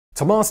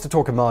Tomas De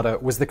Torquemada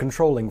was the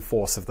controlling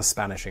force of the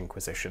Spanish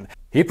Inquisition.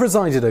 He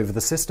presided over the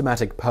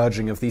systematic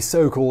purging of the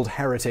so-called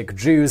heretic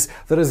Jews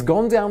that has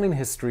gone down in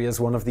history as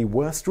one of the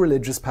worst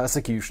religious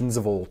persecutions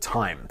of all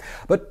time.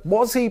 But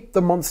was he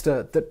the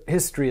monster that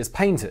history has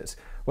painted?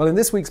 Well, in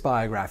this week's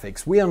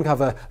Biographics, we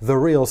uncover the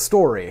real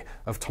story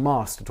of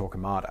Tomas De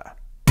Torquemada.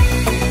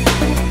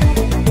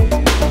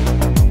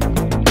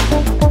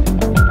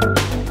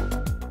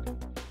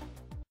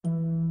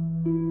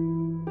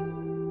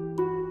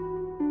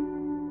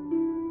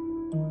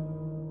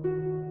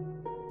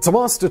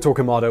 Tomas de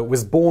Torquemada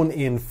was born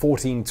in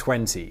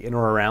 1420 in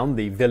or around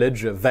the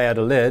village of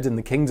Valladolid in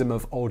the Kingdom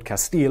of Old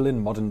Castile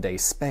in modern-day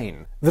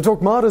Spain. The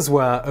Torquemadas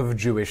were of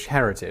Jewish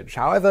heritage.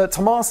 However,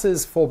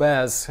 Tomas's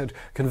forebears had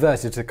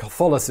converted to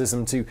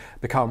Catholicism to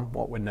become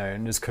what were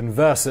known as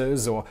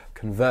conversos or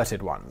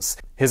converted ones.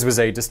 His was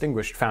a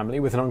distinguished family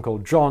with an uncle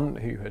John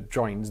who had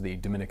joined the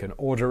Dominican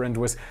order and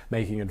was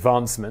making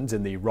advancement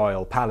in the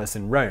royal palace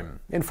in Rome.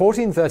 In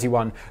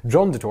 1431,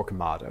 John de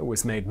Torquemada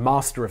was made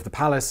master of the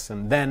palace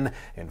and then,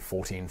 in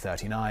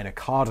 1439, a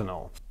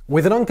cardinal.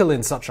 With an uncle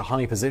in such a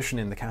high position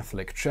in the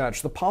Catholic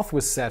Church, the path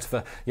was set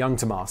for young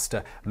Tomas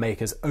to make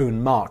his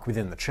own mark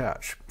within the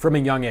Church. From a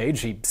young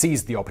age, he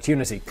seized the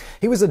opportunity.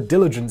 He was a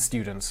diligent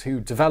student who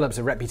developed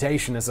a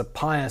reputation as a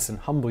pious and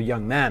humble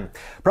young man.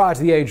 Prior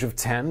to the age of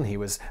 10, he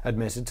was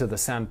admitted to the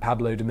San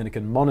Pablo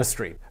Dominican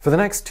monastery. For the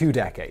next 2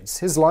 decades,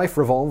 his life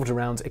revolved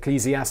around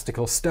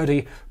ecclesiastical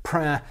study,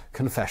 prayer,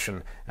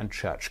 confession, and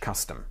church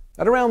custom.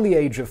 At around the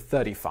age of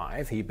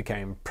 35, he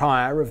became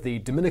prior of the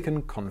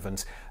Dominican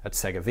convent at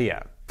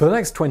Segovia. For the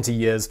next 20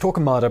 years,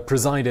 Torquemada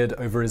presided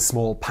over his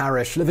small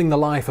parish, living the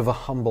life of a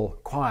humble,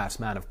 quiet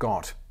man of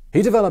God.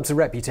 He developed a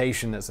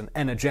reputation as an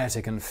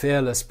energetic and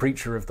fearless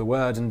preacher of the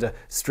word and a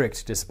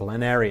strict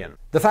disciplinarian.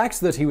 The fact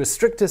that he was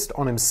strictest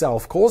on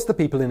himself caused the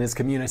people in his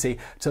community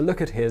to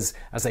look at his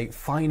as a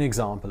fine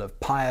example of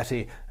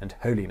piety and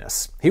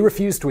holiness. He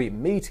refused to eat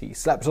meat, he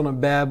slept on a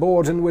bare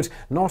board, and would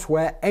not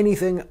wear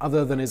anything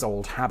other than his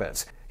old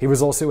habit. He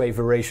was also a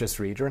voracious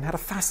reader and had a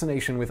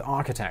fascination with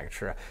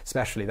architecture,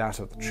 especially that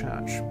of the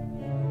church.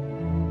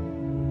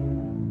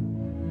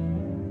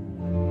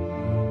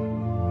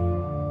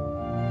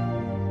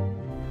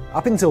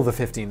 Up until the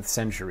 15th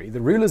century,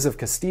 the rulers of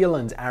Castile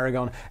and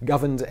Aragon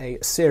governed a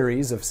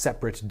series of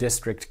separate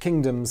district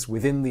kingdoms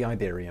within the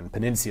Iberian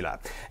Peninsula.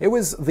 It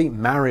was the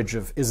marriage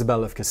of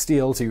Isabel of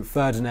Castile to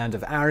Ferdinand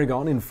of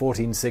Aragon in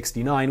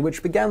 1469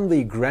 which began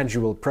the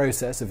gradual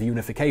process of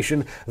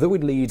unification that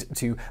would lead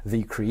to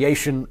the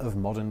creation of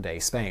modern-day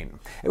Spain.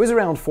 It was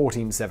around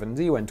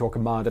 1470 when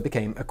Torquemada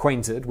became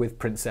acquainted with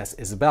Princess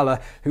Isabella,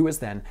 who was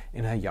then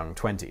in her young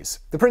 20s.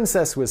 The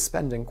princess was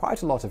spending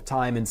quite a lot of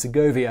time in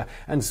Segovia,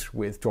 and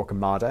with Torquemada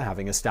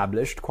having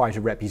established quite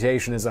a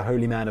reputation as a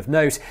holy man of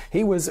note,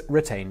 he was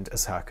retained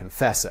as her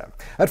confessor.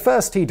 At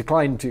first he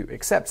declined to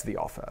accept the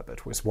offer,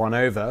 but was won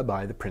over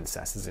by the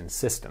princess's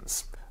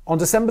insistence. On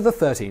December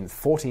 13,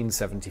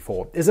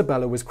 1474,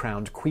 Isabella was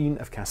crowned Queen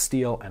of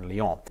Castile and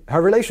Leon.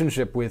 Her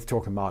relationship with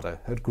Torquemada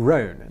had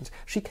grown, and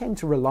she came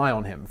to rely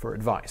on him for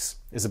advice.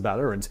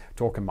 Isabella and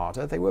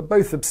Torquemada, they were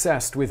both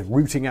obsessed with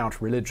rooting out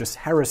religious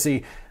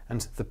heresy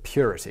and the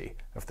purity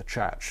of the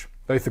Church.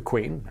 Both the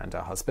Queen and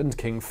her husband,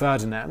 King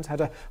Ferdinand,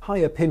 had a high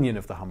opinion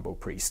of the humble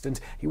priest, and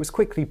he was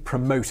quickly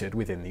promoted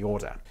within the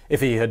order. If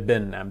he had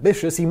been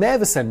ambitious, he may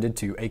have ascended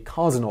to a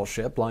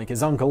cardinalship like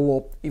his uncle,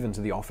 or even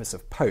to the office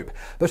of Pope.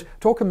 But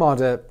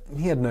Torquemada,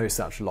 he had no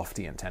such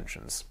lofty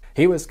intentions.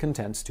 He was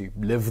content to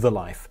live the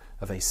life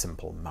of a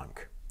simple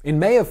monk. In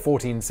May of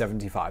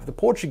 1475, the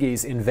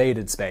Portuguese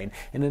invaded Spain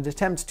in an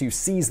attempt to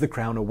seize the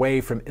crown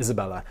away from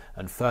Isabella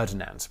and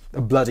Ferdinand.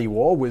 A bloody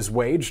war was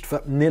waged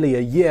for nearly a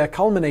year,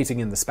 culminating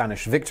in the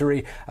Spanish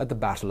victory at the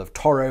Battle of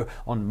Toro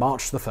on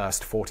March 1,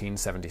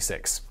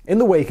 1476. In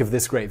the wake of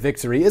this great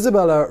victory,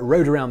 Isabella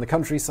rode around the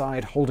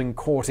countryside, holding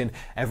court in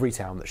every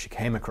town that she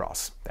came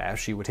across. There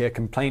she would hear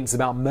complaints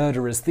about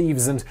murderers,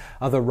 thieves, and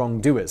other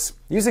wrongdoers.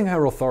 Using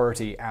her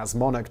authority as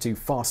monarch to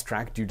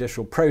fast-track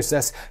judicial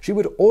process, she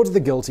would order the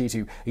guilty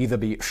to either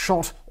be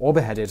shot or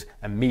beheaded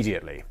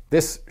immediately.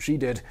 This she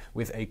did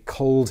with a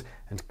cold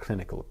and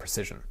clinical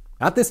precision.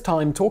 At this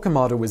time,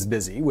 Torquemada was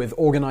busy with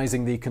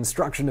organizing the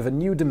construction of a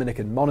new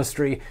Dominican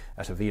monastery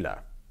at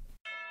Avila.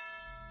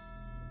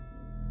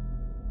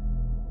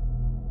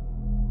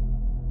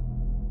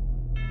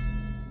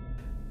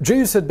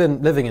 Jews had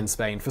been living in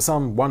Spain for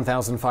some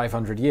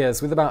 1,500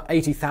 years, with about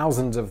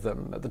 80,000 of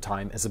them at the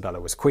time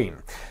Isabella was queen.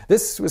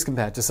 This was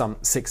compared to some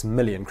 6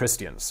 million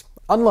Christians.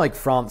 Unlike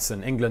France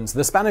and England,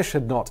 the Spanish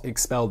had not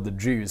expelled the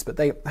Jews, but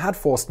they had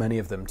forced many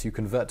of them to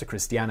convert to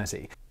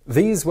Christianity.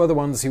 These were the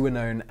ones who were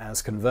known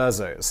as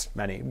conversos.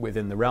 Many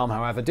within the realm,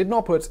 however, did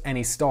not put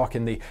any stock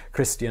in the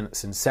Christian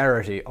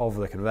sincerity of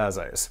the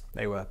conversos.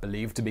 They were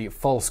believed to be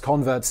false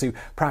converts who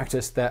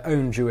practiced their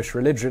own Jewish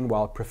religion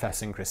while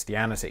professing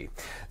Christianity.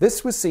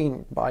 This was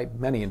seen by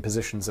many in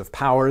positions of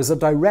power as a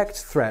direct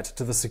threat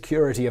to the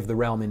security of the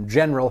realm in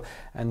general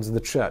and the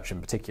church in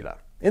particular.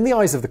 In the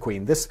eyes of the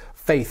Queen, this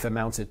faith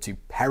amounted to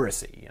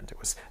heresy, and it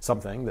was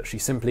something that she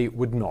simply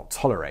would not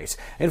tolerate.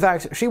 In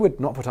fact, she would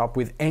not put up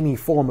with any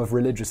form of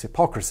religious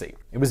hypocrisy.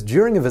 It was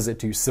during a visit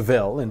to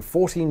Seville in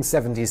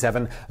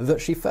 1477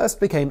 that she first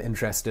became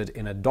interested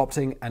in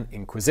adopting an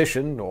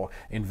inquisition, or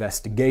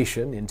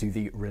investigation, into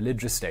the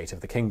religious state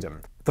of the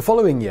kingdom. The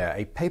following year,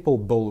 a papal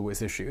bull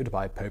was issued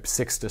by Pope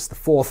Sixtus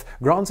IV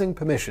granting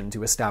permission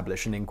to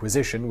establish an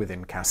inquisition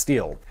within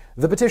Castile.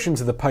 The petition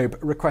to the Pope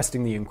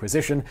requesting the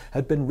inquisition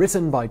had been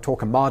written by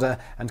Torquemada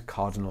and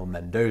Cardinal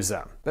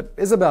Mendoza. But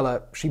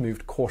Isabella, she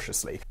moved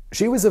cautiously.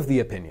 She was of the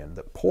opinion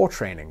that poor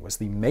training was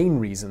the main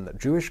reason that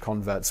Jewish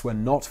converts were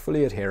not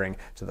fully adhering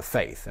to the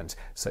faith, and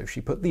so she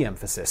put the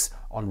emphasis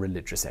on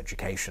religious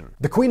education.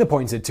 The Queen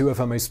appointed two of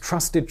her most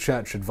trusted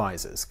church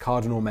advisors,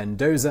 Cardinal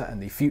Mendoza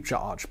and the future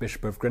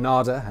Archbishop of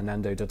Granada,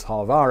 Hernando de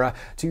Talavera,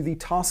 to the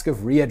task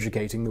of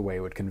re-educating the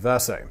wayward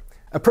converso.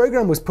 A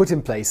program was put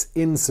in place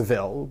in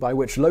Seville by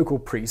which local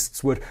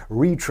priests would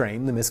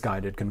retrain the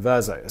misguided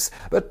conversos.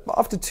 But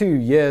after 2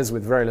 years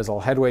with very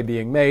little headway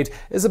being made,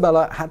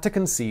 Isabella had to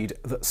concede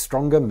that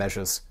stronger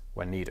measures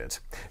were needed.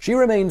 She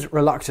remained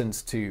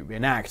reluctant to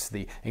enact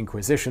the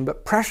Inquisition,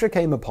 but pressure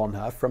came upon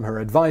her from her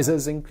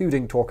advisors,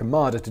 including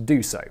Torquemada, to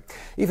do so.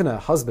 Even her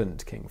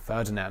husband, King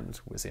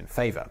Ferdinand, was in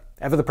favour.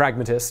 Ever the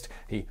pragmatist,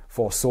 he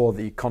foresaw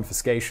the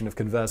confiscation of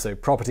converso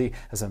property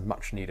as a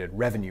much-needed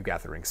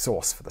revenue-gathering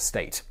source for the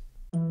state.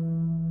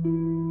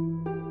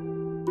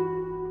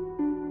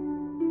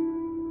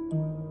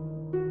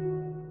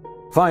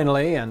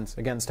 Finally, and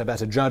against her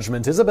better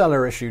judgment,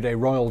 Isabella issued a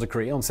royal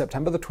decree on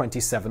September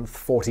 27,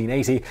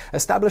 1480,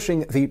 establishing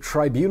the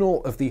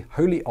Tribunal of the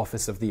Holy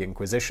Office of the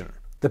Inquisition.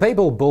 The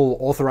papal bull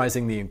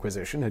authorizing the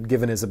Inquisition had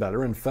given Isabella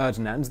and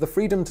Ferdinand the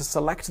freedom to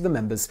select the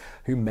members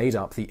who made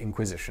up the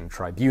Inquisition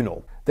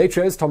Tribunal. They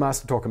chose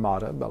Tomas De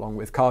Torquemada, along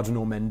with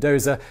Cardinal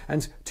Mendoza,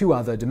 and 2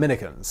 other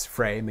Dominicans,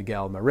 Fray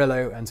Miguel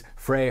Murillo and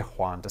Fray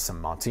Juan de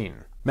San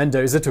Martin.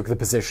 Mendoza took the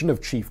position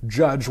of chief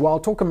judge, while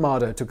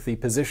Torquemada took the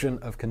position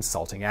of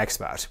consulting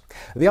expert.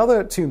 The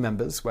other 2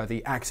 members were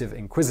the active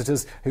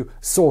inquisitors who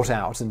sought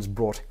out and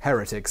brought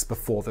heretics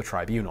before the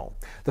tribunal.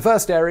 The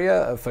first area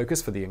of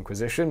focus for the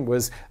Inquisition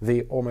was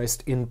the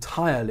almost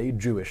entirely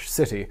Jewish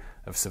city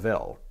of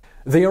Seville.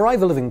 The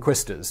arrival of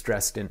inquisitors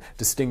dressed in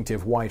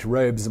distinctive white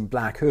robes and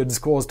black hoods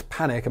caused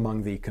panic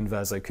among the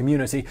converso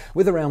community,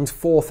 with around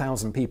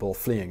 4,000 people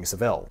fleeing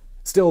Seville.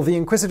 Still, the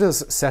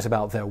inquisitors set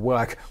about their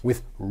work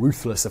with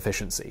ruthless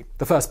efficiency.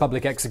 The first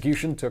public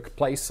execution took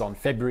place on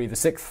February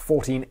 6,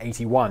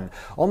 1481.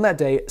 On that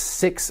day,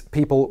 6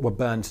 people were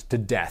burned to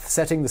death,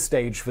 setting the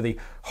stage for the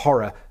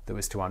horror that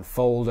was to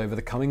unfold over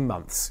the coming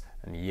months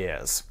and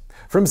years.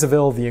 From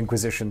Seville, the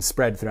Inquisition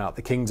spread throughout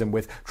the kingdom,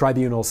 with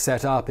tribunals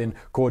set up in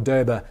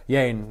Córdoba,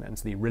 Jaén, and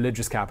the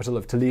religious capital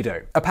of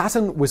Toledo. A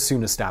pattern was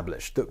soon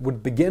established that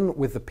would begin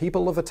with the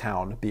people of a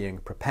town being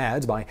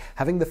prepared by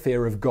having the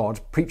fear of God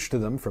preached to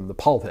them from the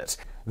pulpit.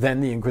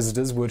 Then the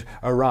inquisitors would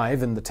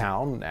arrive in the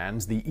town,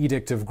 and the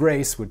Edict of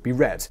Grace would be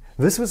read.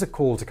 This was a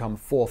call to come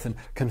forth and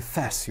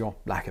confess your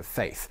lack of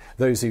faith.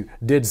 Those who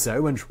did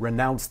so and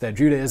renounced their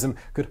Judaism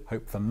could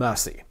hope for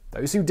mercy.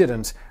 Those who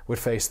didn't would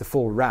face the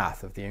full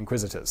wrath of the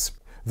inquisitors.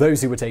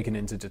 Those who were taken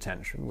into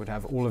detention would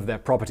have all of their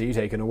property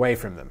taken away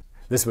from them.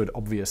 This would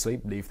obviously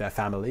leave their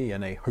family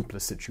in a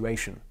hopeless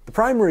situation. The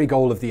primary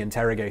goal of the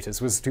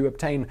interrogators was to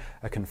obtain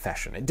a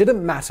confession. It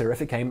didn't matter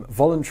if it came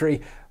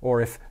voluntary or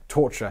if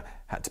torture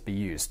had to be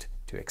used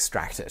to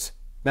extract it.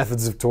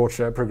 Methods of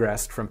torture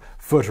progressed from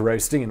foot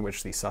roasting, in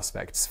which the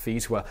suspect's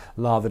feet were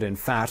lathered in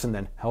fat and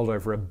then held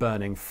over a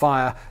burning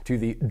fire, to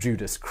the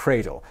Judas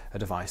cradle, a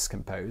device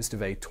composed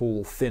of a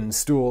tall, thin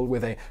stool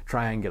with a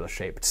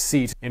triangular-shaped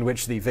seat in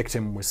which the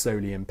victim was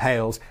slowly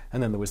impaled,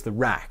 and then there was the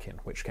rack,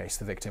 in which case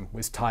the victim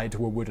was tied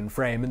to a wooden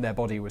frame and their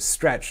body was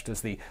stretched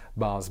as the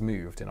bars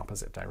moved in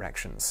opposite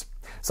directions.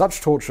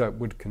 Such torture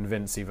would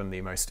convince even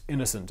the most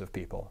innocent of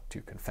people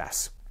to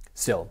confess.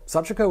 Still,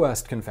 such a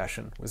coerced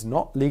confession was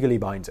not legally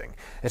binding.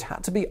 It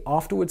had to be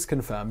afterwards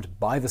confirmed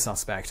by the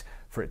suspect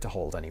for it to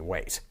hold any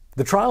weight.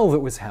 The trial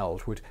that was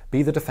held would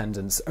be the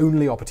defendant's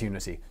only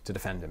opportunity to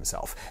defend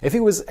himself. If he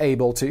was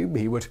able to,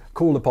 he would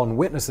call upon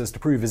witnesses to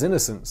prove his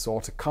innocence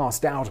or to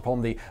cast doubt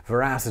upon the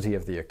veracity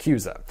of the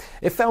accuser.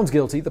 If found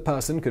guilty, the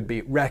person could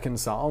be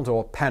reconciled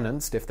or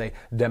penanced if they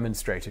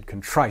demonstrated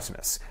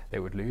contriteness. They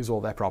would lose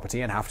all their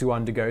property and have to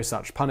undergo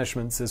such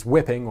punishments as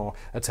whipping or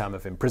a term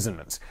of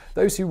imprisonment.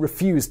 Those who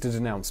refused to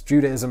denounce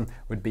Judaism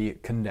would be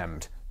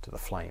condemned to the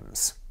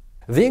flames.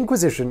 The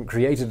Inquisition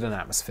created an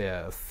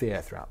atmosphere of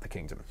fear throughout the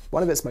kingdom.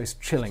 One of its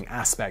most chilling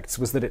aspects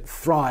was that it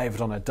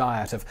thrived on a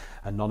diet of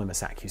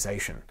anonymous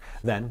accusation.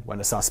 Then, when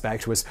a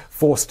suspect was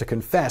forced to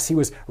confess, he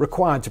was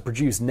required to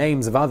produce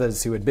names of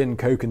others who had been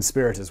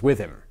co-conspirators with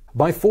him.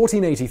 By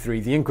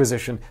 1483, the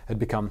Inquisition had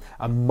become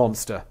a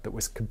monster that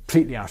was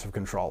completely out of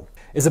control.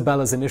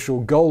 Isabella's initial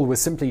goal was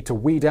simply to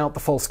weed out the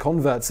false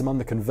converts among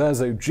the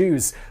converso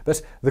Jews,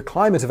 but the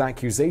climate of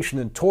accusation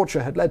and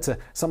torture had led to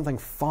something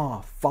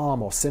far, far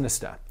more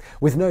sinister.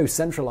 With no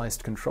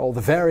centralized control,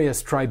 the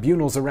various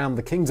tribunals around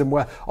the kingdom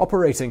were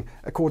operating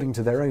according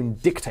to their own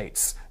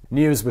dictates.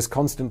 News was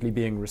constantly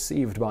being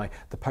received by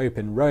the Pope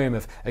in Rome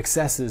of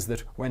excesses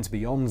that went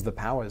beyond the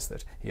powers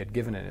that he had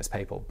given in his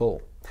papal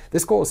bull.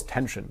 This caused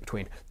tension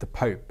between the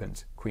Pope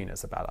and Queen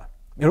Isabella.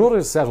 In order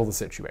to settle the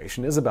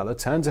situation, Isabella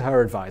turned to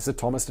her advisor,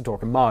 Tomas De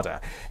Torquemada.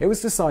 It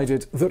was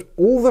decided that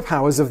all the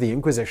powers of the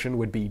Inquisition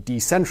would be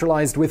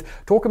decentralized, with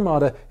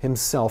Torquemada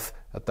himself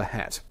at the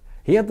head.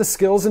 He had the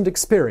skills and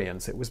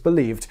experience, it was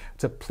believed,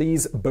 to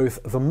please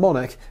both the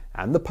monarch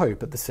and the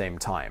Pope at the same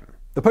time.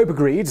 The Pope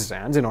agreed,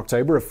 and in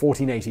October of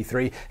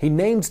 1483, he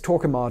named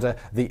Torquemada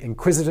the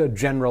Inquisitor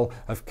General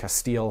of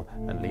Castile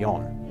and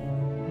Leon.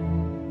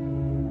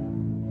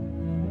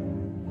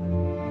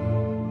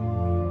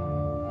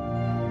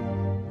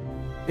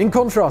 In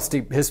contrast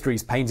to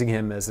history's painting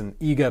him as an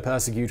eager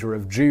persecutor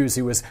of Jews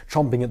who was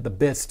chomping at the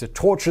bit to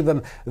torture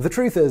them, the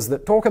truth is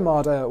that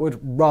Torquemada would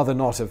rather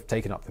not have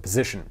taken up the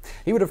position.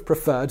 He would have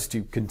preferred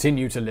to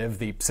continue to live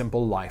the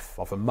simple life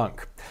of a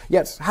monk.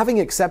 Yet, having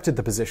accepted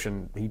the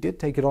position, he did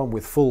take it on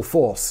with full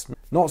force.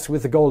 Not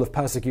with the goal of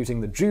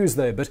persecuting the Jews,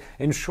 though, but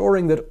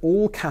ensuring that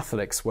all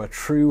Catholics were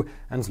true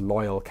and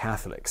loyal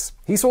Catholics.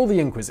 He saw the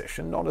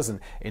Inquisition not as an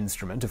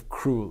instrument of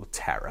cruel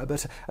terror,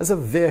 but as a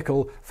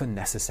vehicle for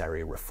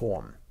necessary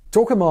reform.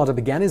 Torquemada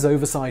began his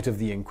oversight of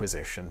the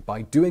Inquisition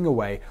by doing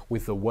away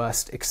with the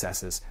worst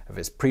excesses of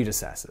his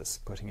predecessors,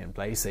 putting in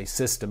place a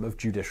system of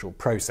judicial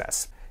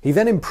process. He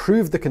then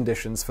improved the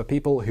conditions for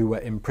people who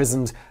were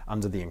imprisoned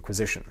under the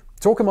Inquisition.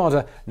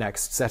 Torquemada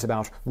next set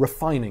about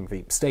refining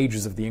the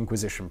stages of the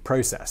Inquisition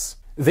process.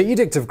 The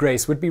Edict of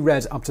Grace would be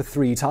read up to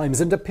 3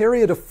 times, and a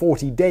period of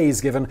 40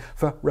 days given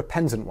for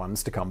repentant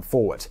ones to come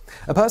forward.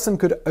 A person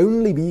could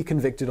only be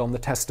convicted on the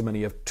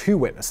testimony of 2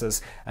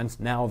 witnesses, and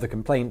now the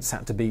complaints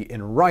had to be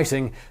in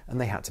writing, and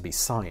they had to be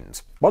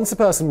signed. Once a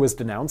person was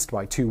denounced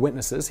by 2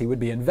 witnesses, he would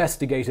be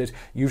investigated,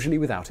 usually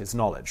without his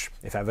knowledge.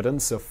 If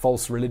evidence of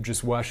false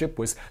religious worship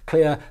was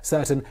clear,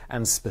 certain,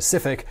 and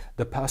specific,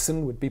 the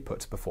person would be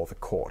put before the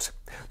court.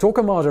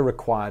 Torquemada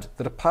required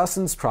that a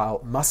person's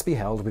trial must be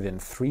held within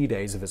 3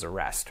 days of his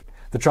arrest.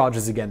 The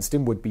charges against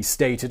him would be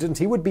stated, and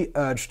he would be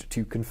urged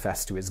to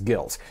confess to his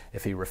guilt.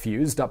 If he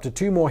refused, up to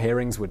 2 more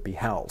hearings would be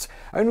held.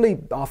 Only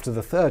after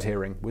the 3rd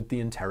hearing would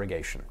the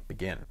interrogation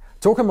begin.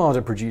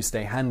 Torquemada produced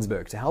a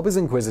handbook to help his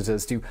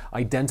inquisitors to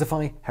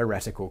identify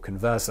heretical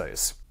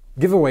conversos.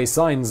 Giveaway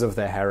signs of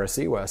their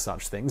heresy were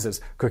such things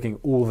as cooking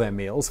all their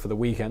meals for the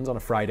weekend on a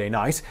Friday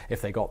night,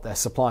 if they got their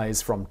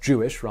supplies from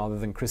Jewish rather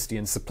than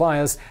Christian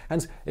suppliers,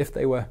 and if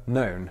they were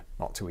known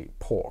not to eat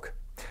pork.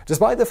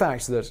 Despite the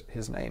fact that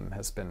his name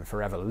has been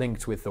forever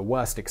linked with the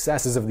worst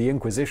excesses of the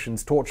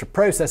Inquisition's torture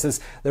processes,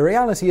 the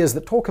reality is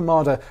that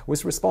Torquemada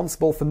was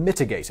responsible for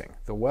mitigating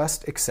the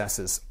worst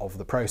excesses of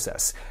the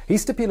process. He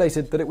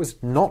stipulated that it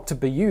was not to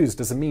be used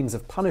as a means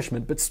of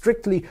punishment, but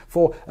strictly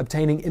for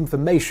obtaining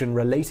information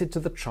related to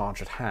the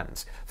charge at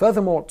hand.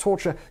 Furthermore,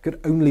 torture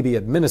could only be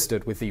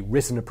administered with the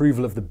written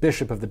approval of the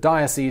bishop of the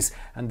diocese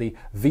and the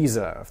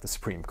visa of the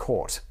Supreme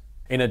Court.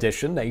 In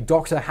addition, a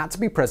doctor had to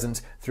be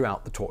present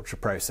throughout the torture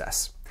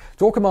process.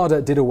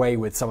 Torquemada did away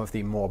with some of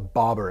the more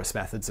barbarous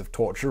methods of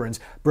torture and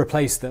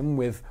replaced them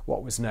with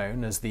what was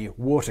known as the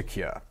water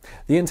cure.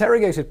 The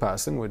interrogated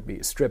person would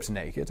be stripped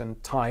naked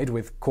and tied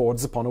with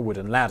cords upon a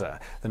wooden ladder.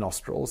 The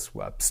nostrils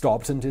were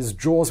stopped and his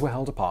jaws were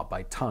held apart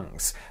by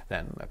tongues.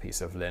 Then a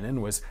piece of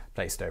linen was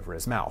placed over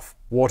his mouth.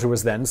 Water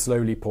was then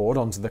slowly poured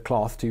onto the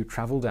cloth to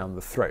travel down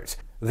the throat.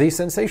 The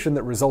sensation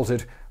that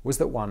resulted was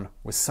that one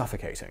was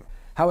suffocating.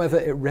 However,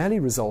 it rarely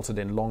resulted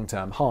in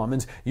long-term harm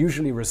and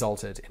usually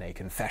resulted in a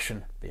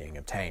confession being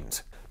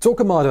obtained.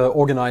 Torquemada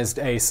organized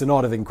a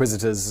synod of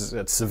inquisitors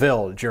at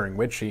Seville, during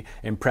which he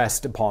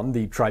impressed upon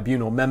the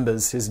tribunal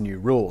members his new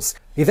rules.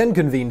 He then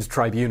convened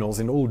tribunals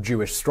in all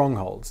Jewish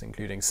strongholds,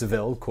 including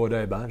Seville,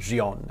 Córdoba,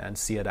 Gijón, and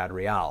Ciudad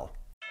Real.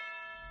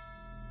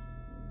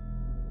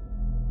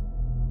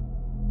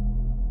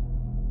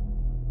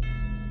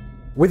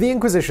 With the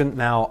Inquisition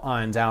now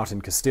ironed out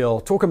in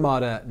Castile,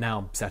 Torquemada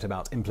now set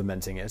about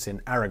implementing it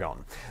in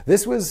Aragon.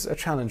 This was a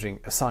challenging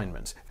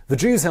assignment. The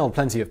Jews held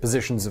plenty of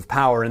positions of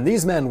power, and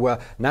these men were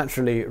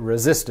naturally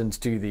resistant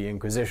to the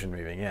Inquisition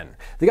moving in.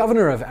 The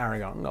governor of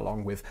Aragon,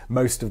 along with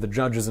most of the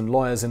judges and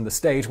lawyers in the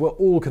state, were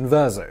all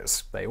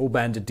conversos. They all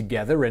banded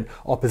together in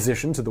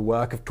opposition to the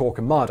work of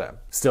Torquemada.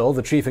 Still,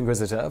 the chief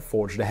inquisitor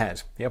forged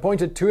ahead. He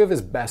appointed 2 of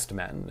his best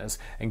men as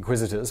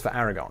inquisitors for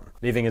Aragon.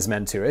 Leaving his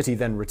men to it, he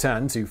then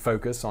returned to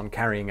focus on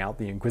carrying out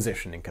the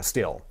Inquisition in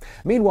Castile.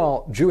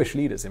 Meanwhile, Jewish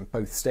leaders in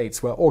both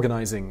states were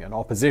organizing an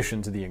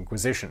opposition to the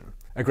Inquisition.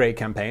 A great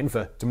campaign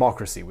for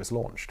democracy was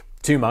launched.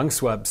 2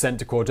 monks were sent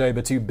to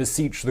Cordoba to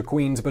beseech the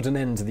queen to put an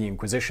end to the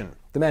Inquisition.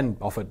 The men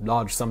offered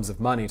large sums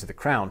of money to the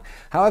crown.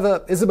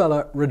 However,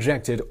 Isabella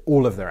rejected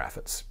all of their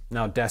efforts.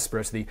 Now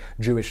desperate, the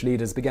Jewish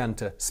leaders began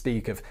to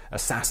speak of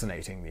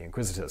assassinating the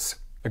inquisitors.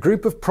 A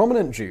group of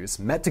prominent Jews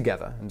met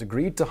together and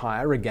agreed to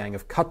hire a gang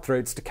of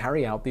cutthroats to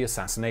carry out the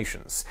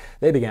assassinations.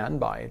 They began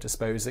by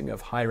disposing of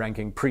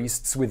high-ranking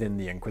priests within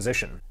the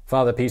Inquisition.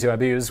 Father Peter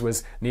Abuse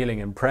was kneeling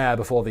in prayer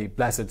before the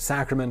Blessed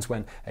Sacrament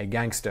when a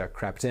gangster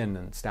crept in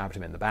and stabbed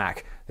him in the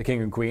back. The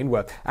king and queen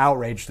were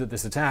outraged at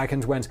this attack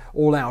and went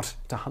all out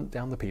to hunt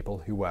down the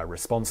people who were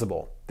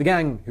responsible. The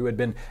gang who had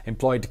been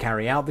employed to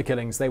carry out the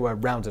killings, they were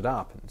rounded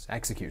up and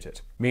executed.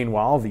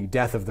 Meanwhile, the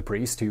death of the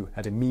priest, who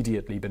had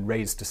immediately been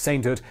raised to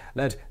sainthood,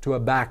 led to a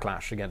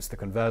backlash against the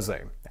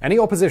Converso. Any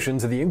opposition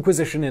to the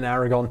Inquisition in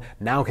Aragon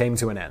now came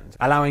to an end,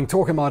 allowing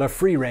Torquemada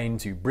free rein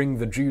to bring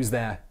the Jews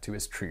there to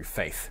his true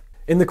faith.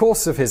 In the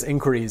course of his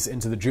inquiries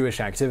into the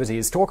Jewish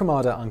activities,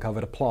 Torquemada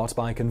uncovered a plot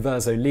by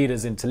Converso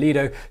leaders in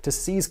Toledo to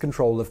seize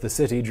control of the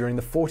city during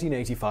the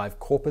 1485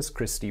 Corpus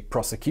Christi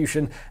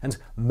prosecution and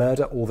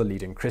murder all the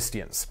leading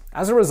Christians.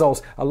 As a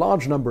result, a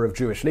large number of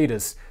Jewish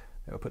leaders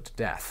were put to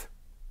death.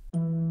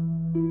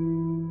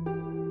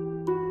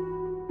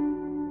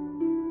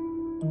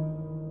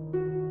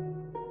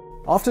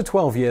 After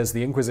 12 years,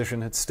 the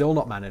Inquisition had still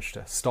not managed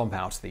to stomp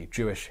out the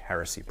Jewish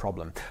heresy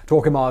problem.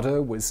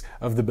 Torquemada was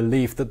of the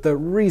belief that the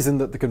reason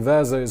that the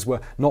Conversos were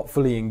not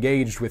fully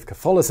engaged with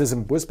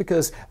Catholicism was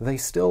because they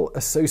still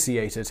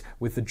associated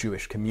with the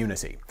Jewish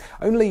community.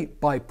 Only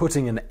by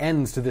putting an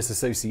end to this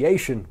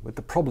association would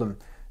the problem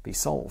be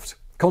solved.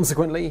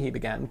 Consequently, he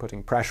began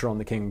putting pressure on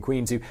the king and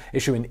queen to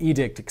issue an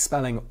edict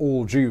expelling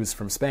all Jews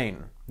from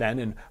Spain. Then,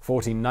 in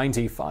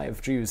 1490,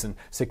 5 Jews and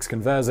 6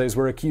 Conversos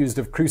were accused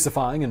of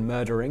crucifying and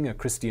murdering a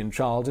Christian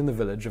child in the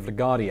village of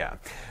LaGuardia.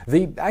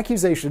 The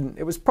accusation,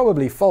 it was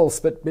probably false,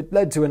 but it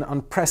led to an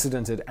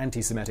unprecedented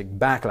anti-Semitic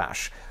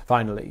backlash.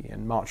 Finally,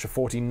 in March of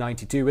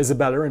 1492,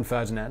 Isabella and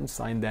Ferdinand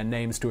signed their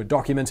names to a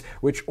document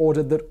which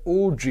ordered that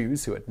all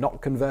Jews who had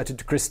not converted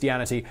to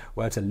Christianity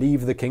were to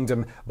leave the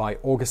kingdom by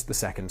August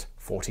 2nd,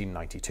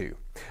 1492.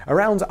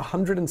 Around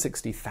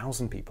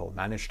 160,000 people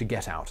managed to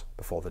get out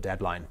before the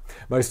deadline.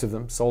 Most of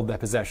them sold their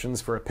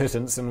possessions for a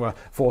pittance and were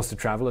forced to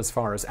travel as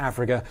far as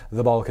Africa,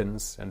 the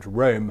Balkans, and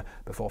Rome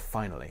before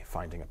finally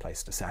finding a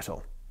place to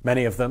settle.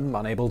 Many of them,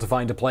 unable to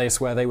find a place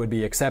where they would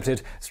be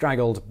accepted,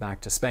 straggled back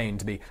to Spain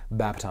to be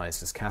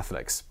baptized as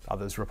Catholics.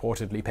 Others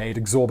reportedly paid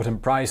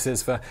exorbitant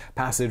prices for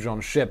passage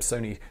on ships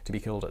only to be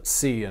killed at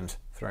sea and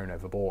thrown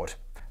overboard.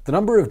 The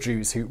number of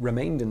Jews who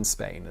remained in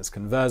Spain as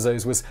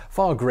conversos was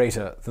far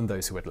greater than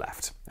those who had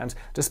left, and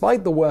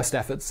despite the worst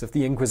efforts of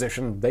the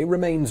Inquisition, they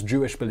remained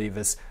Jewish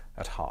believers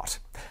at heart.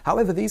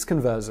 However, these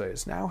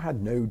conversos now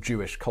had no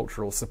Jewish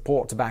cultural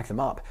support to back them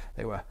up.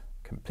 They were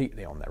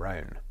completely on their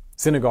own.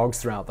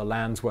 Synagogues throughout the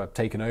land were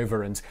taken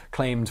over and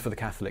claimed for the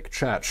Catholic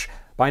Church.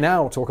 By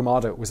now,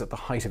 Torquemada was at the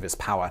height of his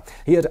power.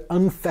 He had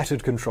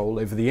unfettered control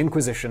over the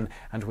Inquisition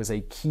and was a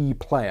key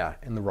player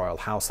in the royal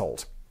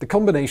household. The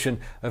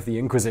combination of the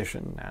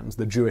Inquisition and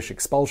the Jewish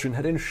expulsion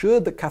had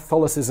ensured that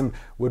Catholicism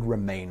would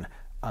remain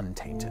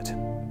untainted.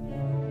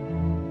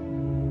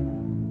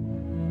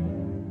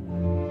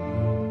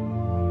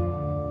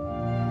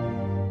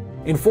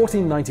 In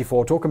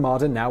 1494,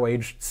 Torquemada, now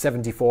aged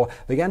 74,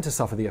 began to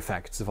suffer the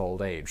effects of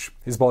old age.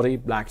 His body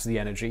lacked the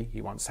energy he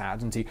once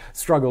had, and he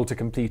struggled to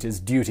complete his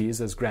duties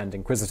as Grand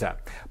Inquisitor.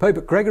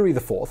 Pope Gregory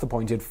IV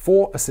appointed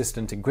 4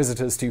 assistant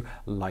inquisitors to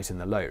lighten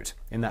the load.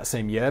 In that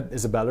same year,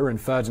 Isabella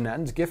and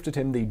Ferdinand gifted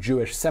him the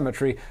Jewish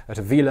cemetery at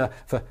Avila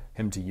for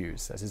him to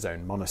use as his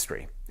own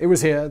monastery. It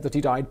was here that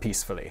he died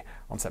peacefully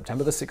on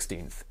September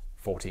 16th,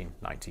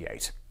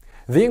 1498.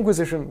 The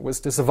Inquisition was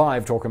to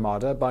survive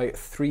Torquemada by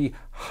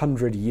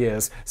 300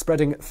 years,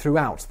 spreading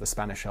throughout the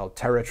Spanish-held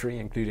territory,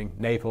 including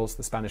Naples,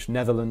 the Spanish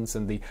Netherlands,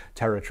 and the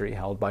territory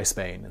held by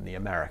Spain in the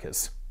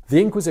Americas.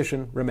 The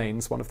Inquisition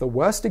remains one of the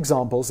worst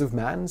examples of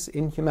man's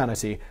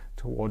inhumanity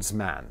towards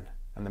man,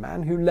 and the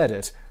man who led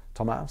it,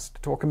 Tomas De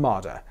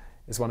Torquemada,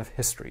 is one of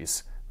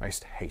history's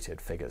most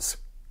hated figures.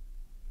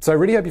 So I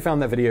really hope you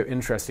found that video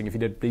interesting. If you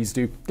did, please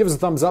do give us a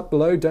thumbs up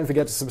below. Don't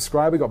forget to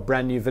subscribe. We've got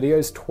brand new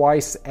videos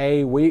twice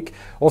a week.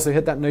 Also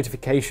hit that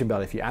notification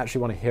bell if you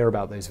actually want to hear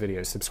about those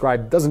videos.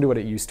 Subscribe doesn't do what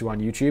it used to on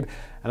YouTube.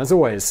 And as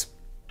always,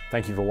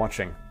 thank you for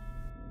watching.